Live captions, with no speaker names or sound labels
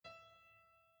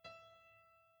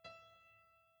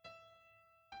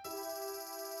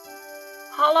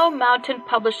Hollow Mountain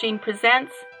Publishing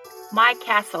presents My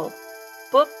Castle,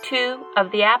 Book 2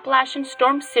 of the Appalachian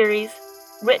Storm series,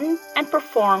 written and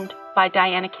performed by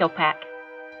Diana Kilpack.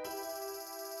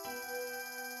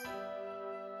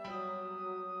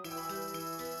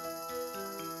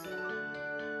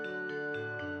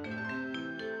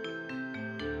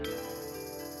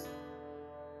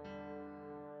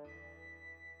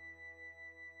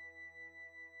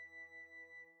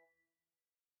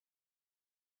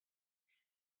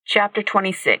 Chapter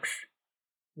 26.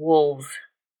 Wolves.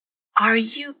 Are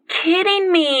you kidding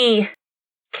me?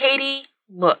 Katie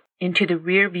looked into the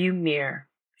rearview mirror,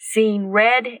 seeing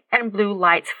red and blue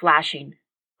lights flashing.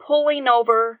 Pulling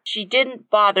over, she didn't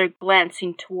bother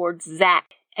glancing towards Zach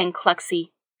and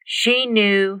Cluxy. She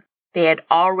knew they had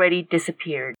already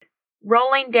disappeared.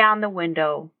 Rolling down the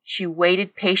window, she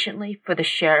waited patiently for the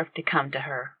sheriff to come to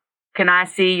her. "Can I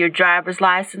see your driver's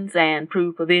license and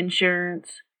proof of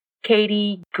insurance?"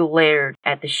 Katie glared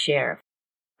at the sheriff,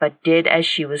 but did as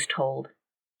she was told.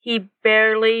 He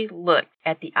barely looked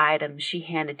at the items she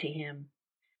handed to him.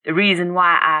 "The reason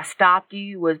why I stopped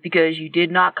you was because you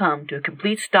did not come to a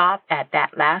complete stop at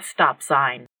that last stop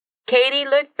sign." Katie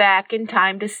looked back in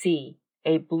time to see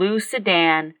a blue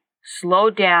sedan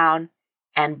slow down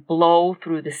and blow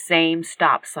through the same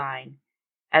stop sign.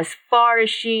 As far as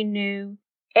she knew,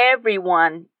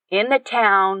 everyone in the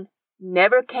town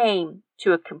never came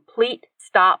to a complete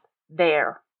stop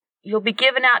there. "You'll be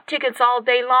giving out tickets all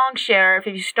day long, Sheriff,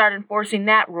 if you start enforcing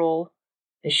that rule."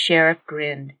 The sheriff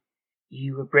grinned.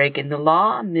 "You were breaking the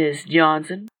law, Miss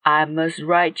Johnson. I must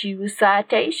write you a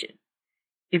citation.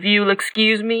 If you'll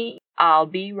excuse me, I'll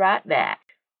be right back."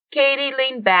 Katie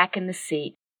leaned back in the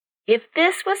seat. If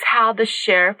this was how the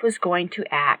sheriff was going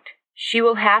to act, she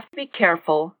will have to be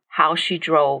careful how she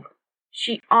drove.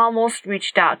 She almost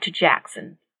reached out to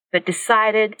Jackson, but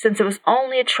decided since it was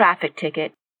only a traffic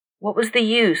ticket, what was the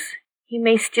use? He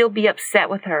may still be upset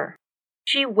with her.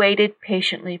 She waited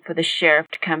patiently for the sheriff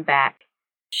to come back.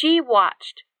 She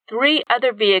watched 3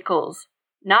 other vehicles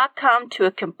not come to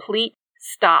a complete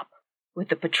stop, with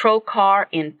the patrol car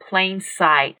in plain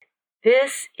sight.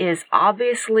 This is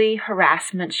obviously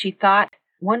harassment, she thought,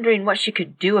 wondering what she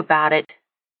could do about it.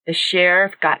 The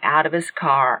sheriff got out of his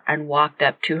car and walked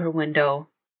up to her window.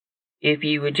 "If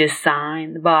you would just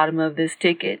sign the bottom of this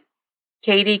ticket."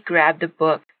 Katie grabbed the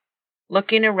book,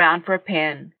 looking around for a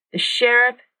pen. The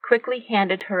sheriff quickly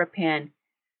handed her a pen.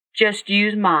 "Just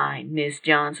use mine, Miss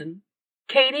Johnson."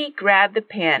 Katie grabbed the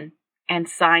pen and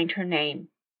signed her name.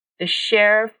 The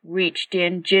sheriff reached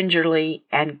in gingerly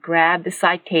and grabbed the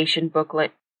citation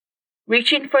booklet.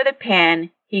 Reaching for the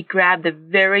pen, he grabbed the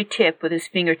very tip with his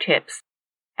fingertips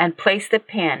and placed the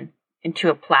pen into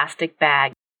a plastic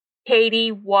bag.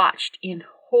 Katie watched in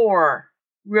horror,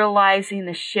 realizing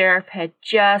the sheriff had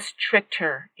just tricked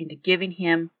her into giving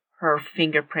him her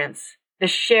fingerprints. The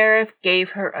sheriff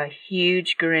gave her a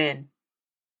huge grin.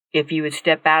 "If you would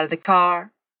step out of the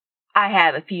car, I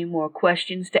have a few more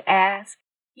questions to ask."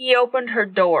 He opened her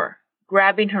door,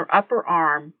 grabbing her upper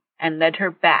arm, and led her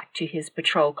back to his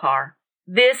patrol car.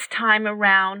 This time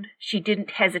around, she didn't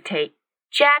hesitate.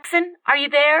 "Jackson, are you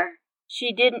there?"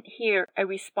 She didn't hear a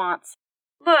response.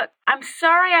 "Look, I'm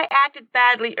sorry I acted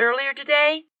badly earlier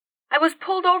today. I was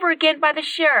pulled over again by the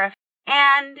sheriff,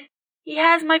 and he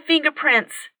has my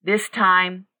fingerprints." This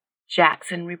time,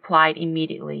 Jackson replied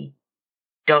immediately.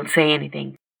 "Don't say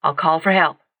anything. I'll call for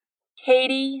help."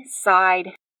 Katie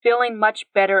sighed, feeling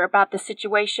much better about the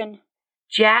situation.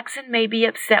 Jackson may be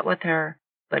upset with her,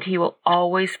 but he will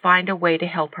always find a way to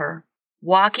help her.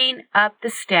 Walking up the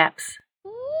steps,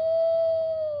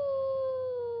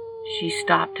 she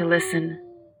stopped to listen.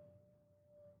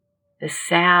 The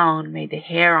sound made the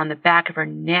hair on the back of her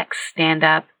neck stand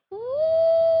up.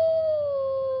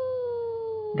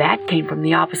 That came from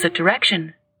the opposite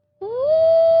direction.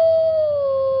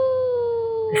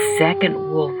 The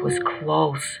second wolf was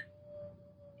close.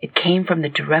 It came from the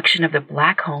direction of the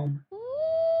black home.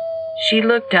 She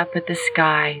looked up at the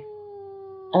sky.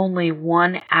 Only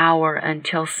 1 hour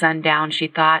until sundown, she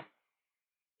thought.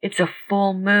 It's a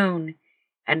full moon,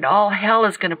 and all hell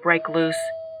is going to break loose.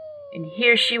 And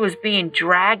here she was being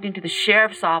dragged into the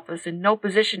sheriff's office in no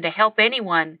position to help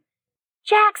anyone.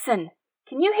 "Jackson,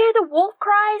 can you hear the wolf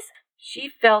cries?" She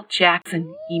felt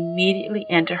Jackson immediately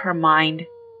enter her mind.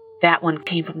 That one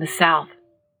came from the south.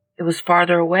 It was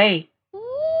farther away.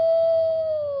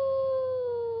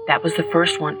 That was the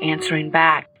first one answering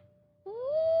back.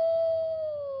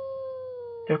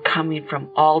 They're coming from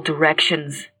all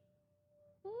directions.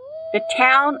 The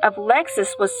town of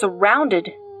Lexus was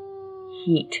surrounded.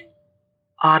 Heat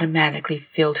automatically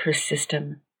filled her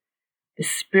system. the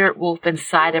spirit wolf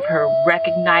inside of her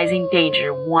recognizing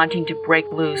danger, wanting to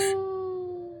break loose.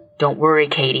 "Don't worry,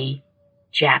 Katie,"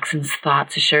 Jackson's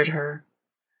thoughts assured her.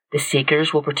 "The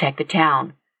Seekers will protect the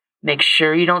town. Make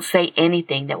sure you don't say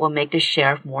anything that will make the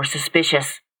sheriff more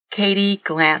suspicious." Katie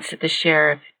glanced at the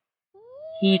sheriff.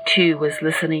 He too was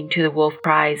listening to the wolf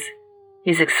cries,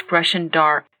 his expression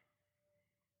dark.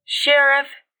 "Sheriff,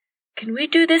 can we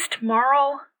do this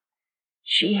tomorrow?"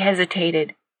 She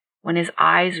hesitated when his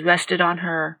eyes rested on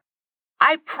her.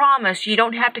 "I promise you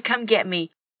don't have to come get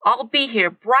me. I'll be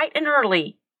here bright and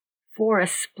early." For a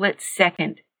split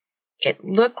second, it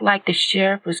looked like the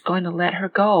sheriff was going to let her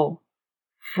go.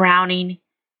 Frowning,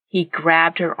 he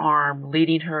grabbed her arm,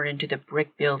 leading her into the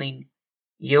brick building.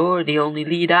 "You're the only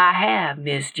lead I have,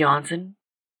 Miss Johnson.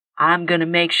 I'm going to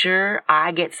make sure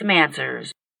I get some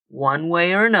answers, one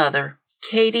way or another."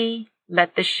 Katie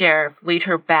let the sheriff lead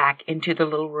her back into the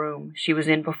little room she was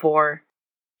in before.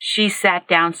 She sat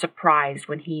down surprised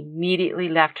when he immediately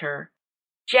left her.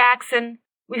 "Jackson,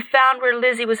 we found where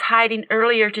Lizzie was hiding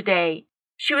earlier today.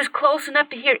 She was close enough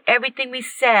to hear everything we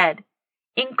said,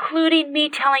 including me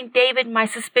telling David my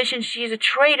suspicion she is a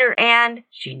traitor and—"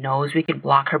 "She knows we can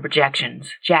block her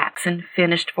projections," Jackson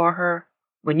finished for her.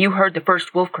 "When you heard the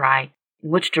first wolf cry, in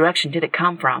which direction did it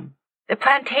come from?" "The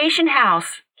plantation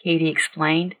house," Katie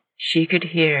explained. She could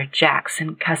hear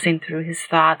Jackson cussing through his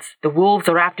thoughts. "The wolves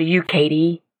are after you,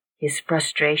 Katie," his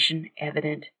frustration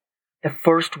evident. "The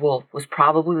first wolf was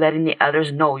probably letting the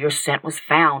others know your scent was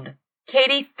found."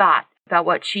 Katie thought about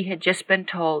what she had just been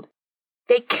told.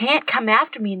 "They can't come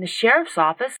after me in the sheriff's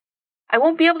office. I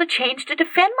won't be able to change to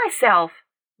defend myself."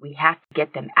 "We have to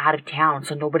get them out of town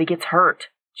so nobody gets hurt."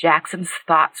 Jackson's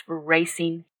thoughts were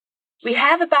racing. "We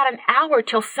have about an hour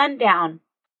till sundown.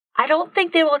 I don't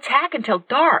think they will attack until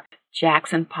dark."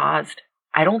 Jackson paused.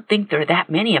 "I don't think there are that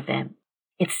many of them.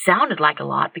 It sounded like a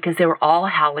lot because they were all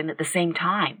howling at the same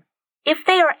time." "If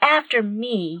they are after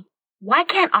me, why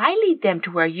can't I lead them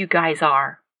to where you guys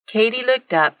are?" Katie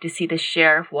looked up to see the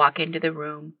sheriff walk into the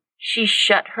room. She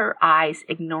shut her eyes,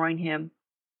 ignoring him.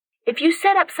 "If you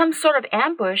set up some sort of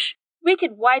ambush, we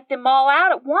could wipe them all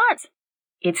out at once."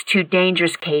 "It's too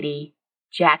dangerous, Katie."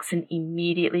 Jackson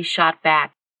immediately shot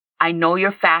back. "I know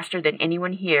you're faster than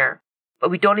anyone here, but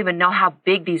we don't even know how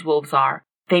big these wolves are.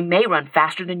 They may run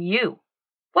faster than you."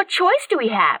 "What choice do we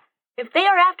have? If they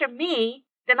are after me,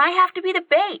 then I have to be the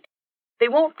bait. They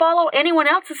won't follow anyone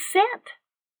else's scent."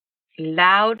 A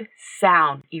loud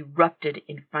sound erupted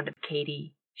in front of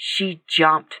Katie. She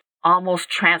jumped, almost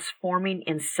transforming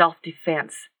in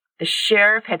self-defense. The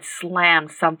sheriff had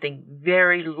slammed something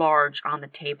very large on the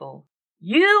table.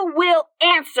 "You will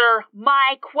answer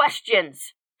my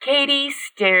questions." Katie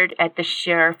stared at the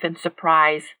sheriff in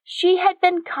surprise. She had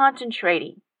been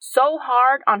concentrating so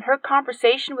hard on her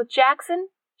conversation with Jackson,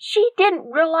 she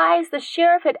didn't realize the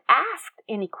sheriff had asked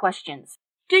any questions.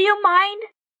 "Do you mind?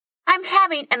 I'm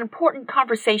having an important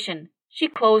conversation." She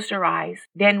closed her eyes,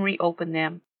 then reopened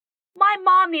them. "My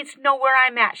mom needs to know where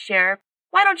I'm at, Sheriff.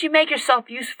 Why don't you make yourself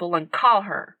useful and call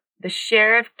her?" The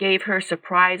sheriff gave her a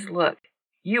surprised look.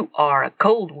 "You are a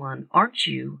cold one, aren't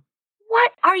you?"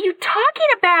 "What are you talking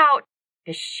about?"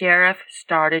 The sheriff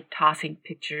started tossing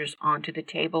pictures onto the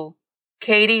table.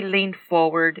 Katie leaned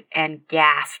forward and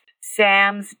gasped.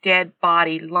 Sam's dead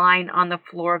body lying on the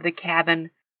floor of the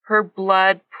cabin, her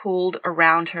blood pooled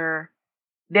around her.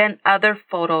 Then other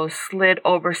photos slid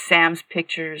over Sam's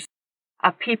pictures,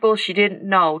 of people she didn't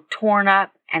know, torn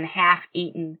up and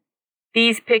half-eaten.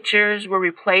 These pictures were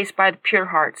replaced by the Pure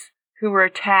Hearts, who were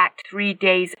attacked 3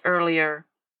 days earlier.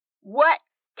 "What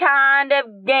kind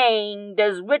of gang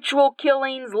does ritual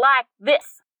killings like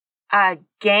this?" "A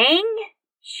gang?"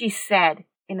 she said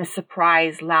in a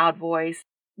surprised, loud voice.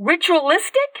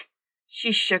 "Ritualistic?"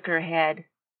 She shook her head.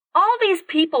 "All these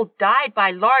people died by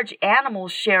large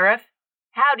animals, Sheriff."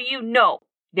 "How do you know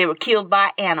they were killed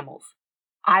by animals?"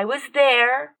 "I was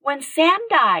there when Sam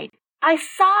died. I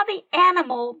saw the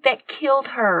animal that killed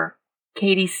her,"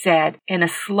 Katie said in a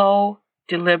slow,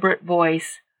 deliberate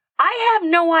voice. "I have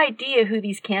no idea who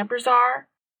these campers are,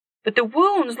 but the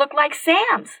wounds look like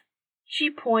Sam's."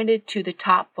 She pointed to the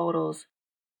top photos.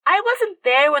 "I wasn't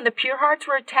there when the Pure Hearts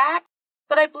were attacked,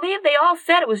 but I believe they all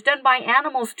said it was done by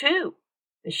animals too."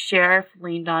 The sheriff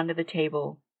leaned onto the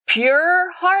table.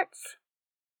 "Pure Hearts?"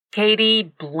 Katie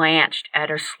blanched at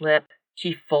her slip.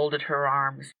 She folded her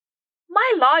arms.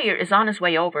 "My lawyer is on his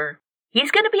way over. He's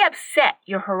going to be upset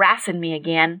you're harassing me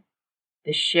again."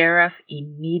 The sheriff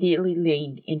immediately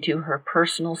leaned into her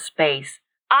personal space.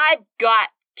 "I've got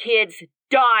kids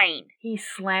dying." He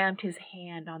slammed his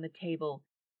hand on the table.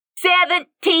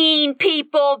 17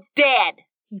 people dead.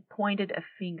 He pointed a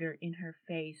finger in her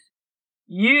face.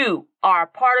 You are a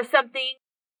part of something.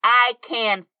 I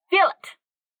can feel it.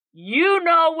 You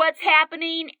know what's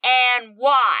happening and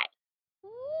why.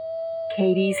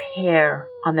 Katie's hair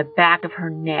on the back of her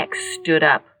neck stood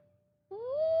up.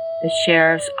 The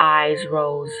sheriff's eyes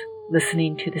rose,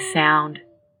 listening to the sound.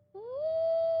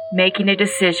 Making a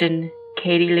decision,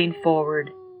 Katie leaned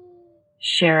forward.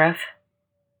 Sheriff,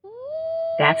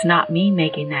 that's not me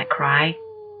making that cry.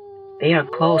 They are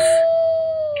close,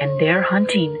 and they're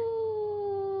hunting.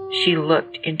 She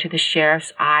looked into the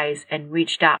sheriff's eyes and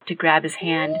reached out to grab his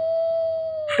hand.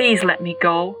 Please let me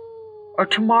go, or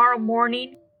tomorrow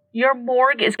morning, your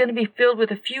morgue is going to be filled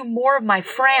with a few more of my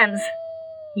friends.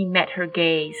 He met her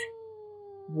gaze.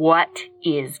 What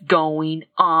is going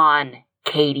on,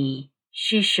 Katie?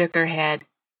 She shook her head.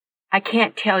 I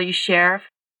can't tell you, Sheriff,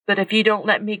 but if you don't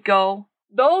let me go,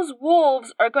 those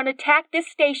wolves are going to attack this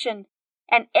station,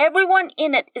 and everyone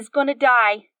in it is going to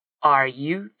die. Are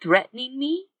you threatening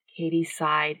me? Katie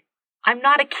sighed. I'm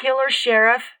not a killer,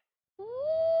 Sheriff.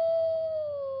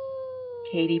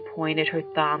 Katie pointed her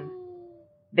thumb.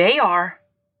 They are.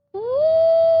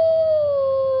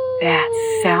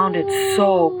 That sounded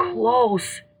so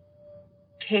close.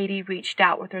 Katie reached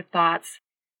out with her thoughts.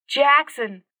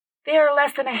 Jackson, they are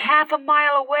less than a half a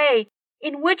mile away.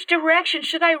 In which direction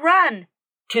should I run?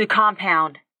 To the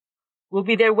compound. We'll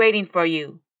be there waiting for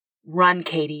you. Run,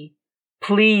 Katie.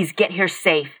 Please get here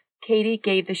safe. Katie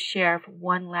gave the sheriff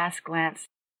one last glance.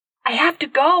 I have to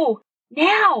go.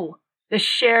 Now. The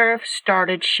sheriff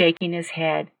started shaking his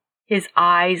head, his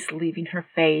eyes leaving her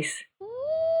face.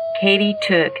 Katie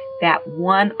took that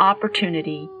one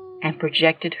opportunity and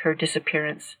projected her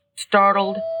disappearance.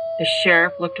 Startled, the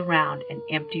sheriff looked around an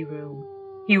empty room.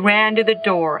 He ran to the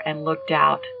door and looked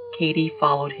out. Katie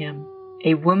followed him.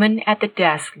 A woman at the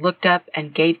desk looked up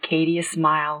and gave Katie a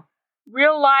smile.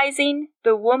 Realizing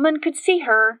the woman could see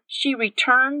her, she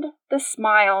returned the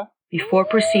smile before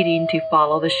proceeding to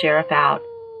follow the sheriff out.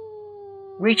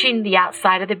 Reaching the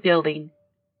outside of the building,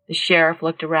 the sheriff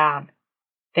looked around.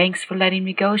 Thanks for letting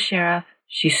me go, Sheriff,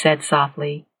 she said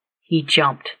softly. He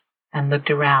jumped and looked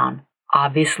around,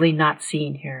 obviously not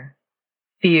seeing her.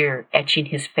 Fear etching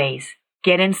his face.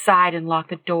 Get inside and lock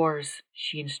the doors,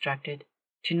 she instructed.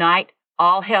 Tonight,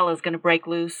 all hell is going to break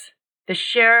loose. The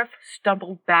sheriff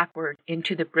stumbled backward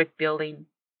into the brick building.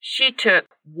 She took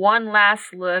one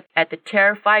last look at the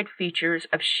terrified features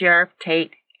of Sheriff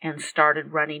Tate and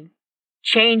started running.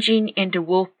 Changing into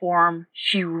wolf form,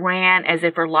 she ran as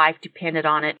if her life depended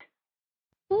on it.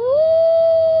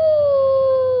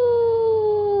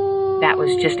 That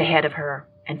was just ahead of her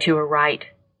and to her right.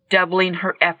 Doubling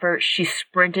her effort, she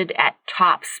sprinted at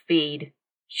top speed.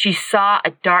 She saw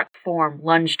a dark form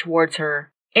lunge towards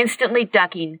her. Instantly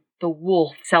ducking, the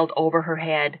wolf sailed over her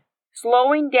head.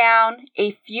 Slowing down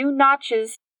a few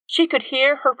notches, she could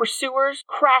hear her pursuers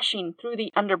crashing through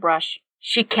the underbrush.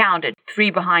 She counted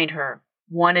 3 behind her.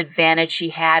 One advantage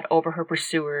she had over her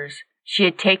pursuers. She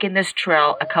had taken this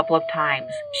trail a couple of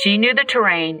times. She knew the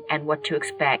terrain and what to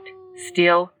expect.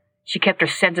 Still, she kept her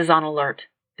senses on alert.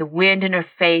 The wind in her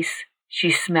face, she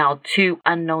smelled 2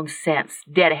 unknown scents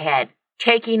dead ahead.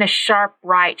 Taking a sharp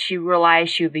right, she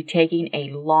realized she would be taking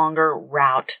a longer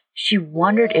route. She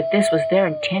wondered if this was their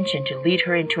intention to lead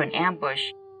her into an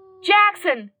ambush.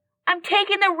 Jackson, I'm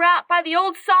taking the route by the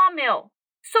old sawmill.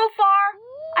 So far,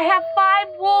 I have 5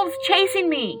 wolves chasing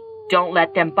me. Don't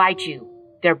let them bite you.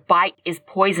 Their bite is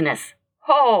poisonous.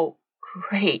 Oh,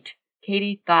 great.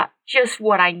 Katie thought, just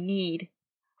what I need.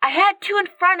 I had 2 in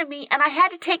front of me, and I had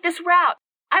to take this route.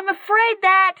 I'm afraid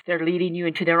that they're leading you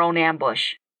into their own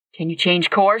ambush. Can you change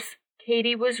course?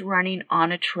 Katie was running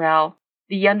on a trail.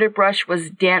 The underbrush was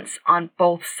dense on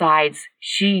both sides.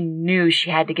 She knew she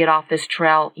had to get off this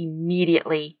trail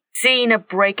immediately. Seeing a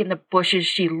break in the bushes,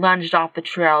 she lunged off the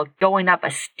trail, going up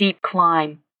a steep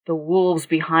climb. The wolves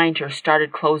behind her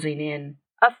started closing in.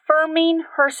 Affirming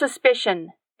her suspicion,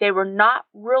 they were not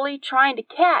really trying to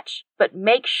catch, but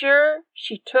make sure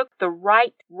she took the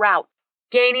right route.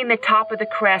 Gaining the top of the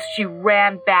crest, she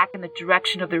ran back in the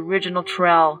direction of the original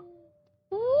trail.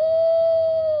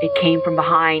 It came from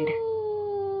behind.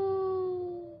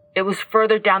 It was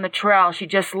further down the trail she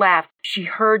just left. She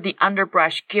heard the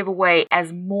underbrush give way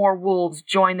as more wolves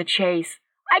joined the chase.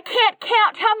 I can't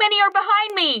count how many are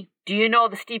behind me. Do you know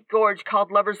the steep gorge called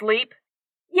Lover's Leap?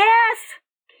 Yes,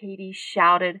 Katie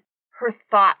shouted, her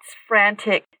thoughts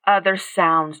frantic. Other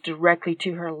sounds directly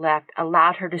to her left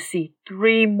allowed her to see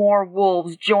 3 more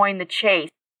wolves join the chase.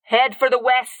 Head for the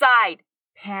west side.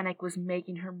 Panic was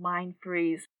making her mind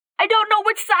freeze. I don't know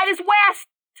which side is west.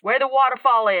 Where the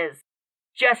waterfall is.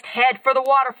 Just head for the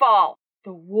waterfall.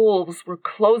 The wolves were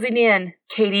closing in.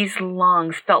 Katie's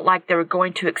lungs felt like they were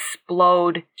going to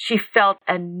explode. She felt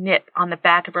a nip on the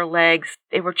back of her legs.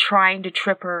 They were trying to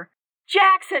trip her.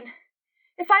 Jackson,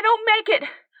 if I don't make it,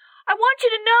 I want you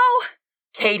to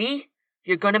know. Katie,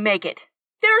 you're going to make it.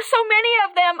 There are so many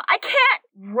of them. I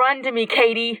can't. Run to me,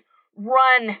 Katie.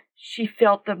 Run. She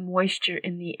felt the moisture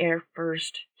in the air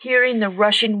first. Hearing the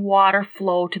rushing water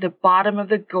flow to the bottom of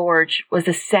the gorge was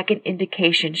the second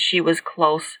indication she was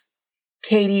close.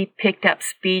 Katie picked up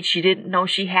speed she didn't know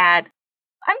she had.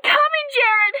 I'm coming,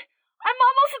 Jared! I'm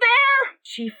almost there!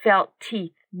 She felt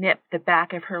teeth nip the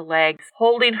back of her legs,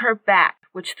 holding her back,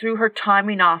 which threw her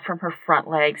timing off from her front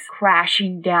legs,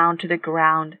 crashing down to the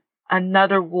ground.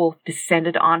 Another wolf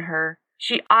descended on her.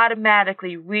 She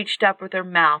automatically reached up with her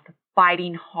mouth,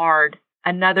 biting hard.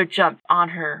 Another jumped on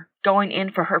her, going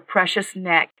in for her precious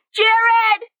neck.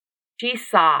 Jared! She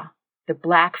saw the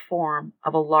black form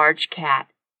of a large cat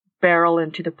barrel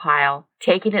into the pile,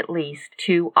 taking at least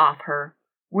 2 off her.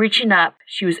 Reaching up,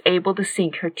 she was able to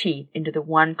sink her teeth into the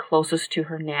one closest to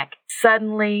her neck.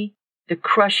 Suddenly, the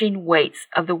crushing weights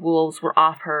of the wolves were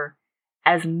off her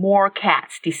as more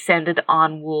cats descended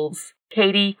on wolves.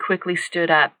 Katie quickly stood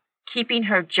up. Keeping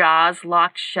her jaws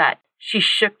locked shut, she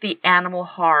shook the animal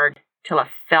hard till it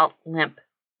felt limp,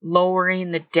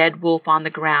 lowering the dead wolf on the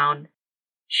ground.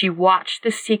 She watched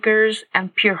the Seekers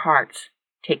and Purehearts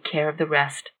take care of the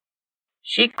rest.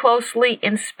 She closely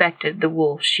inspected the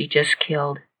wolf she just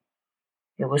killed.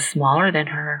 It was smaller than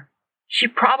her. She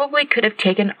probably could have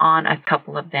taken on a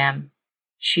couple of them.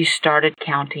 She started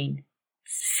counting.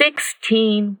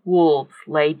 16 wolves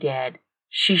lay dead.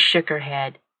 She shook her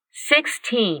head.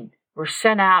 16 were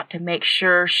sent out to make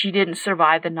sure she didn't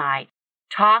survive the night.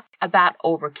 Talk about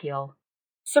overkill.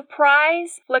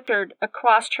 Surprise flickered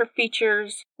across her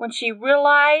features when she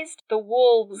realized the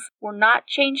wolves were not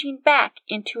changing back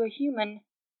into a human.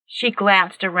 She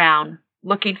glanced around,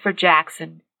 looking for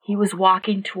Jackson. He was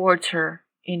walking towards her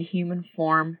in human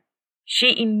form.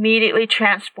 She immediately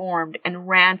transformed and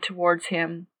ran towards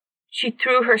him. She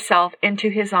threw herself into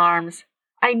his arms.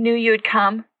 I knew you'd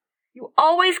come. You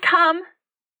always come.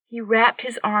 He wrapped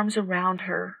his arms around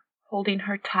her, holding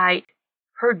her tight.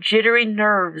 Her jittery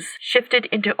nerves shifted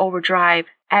into overdrive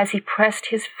as he pressed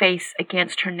his face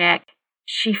against her neck.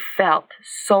 She felt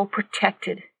so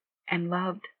protected and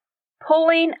loved.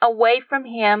 Pulling away from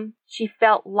him, she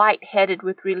felt lightheaded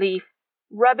with relief.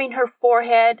 Rubbing her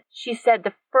forehead, she said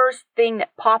the first thing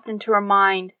that popped into her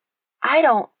mind, I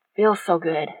don't feel so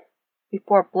good,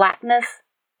 before blackness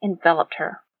enveloped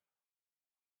her.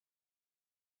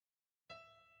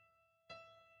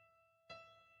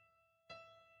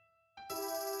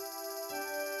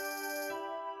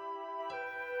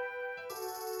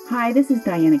 Hi, this is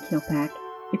Diana Kilpack.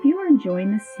 If you are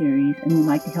enjoying this series and would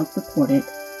like to help support it,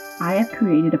 I have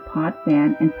created a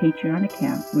Podfan and Patreon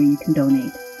account where you can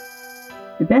donate.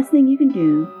 The best thing you can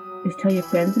do is tell your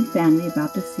friends and family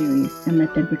about this series and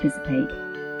let them participate.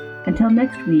 Until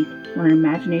next week, when our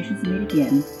imaginations meet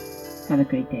again, have a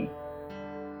great day.